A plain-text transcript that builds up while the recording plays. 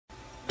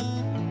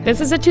This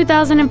is a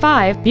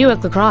 2005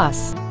 Buick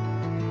LaCrosse.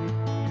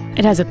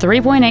 It has a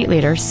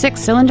 3.8-liter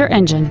six-cylinder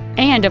engine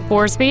and a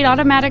 4-speed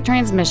automatic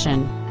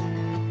transmission.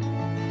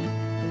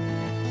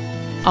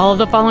 All of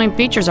the following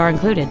features are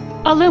included: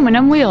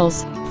 aluminum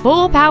wheels,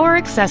 full power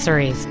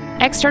accessories,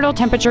 external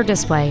temperature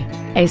display,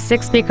 a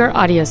 6-speaker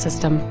audio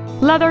system,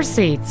 leather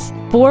seats,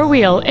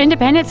 4-wheel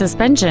independent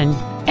suspension,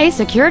 a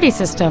security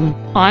system,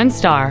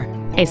 OnStar,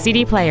 a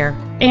CD player,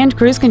 and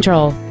cruise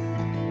control.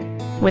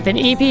 With an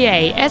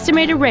EPA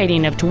estimated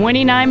rating of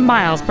 29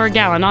 miles per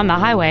gallon on the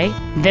highway,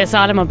 this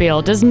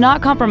automobile does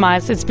not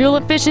compromise its fuel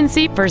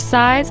efficiency for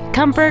size,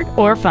 comfort,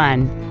 or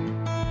fun.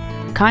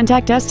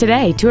 Contact us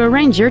today to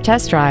arrange your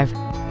test drive.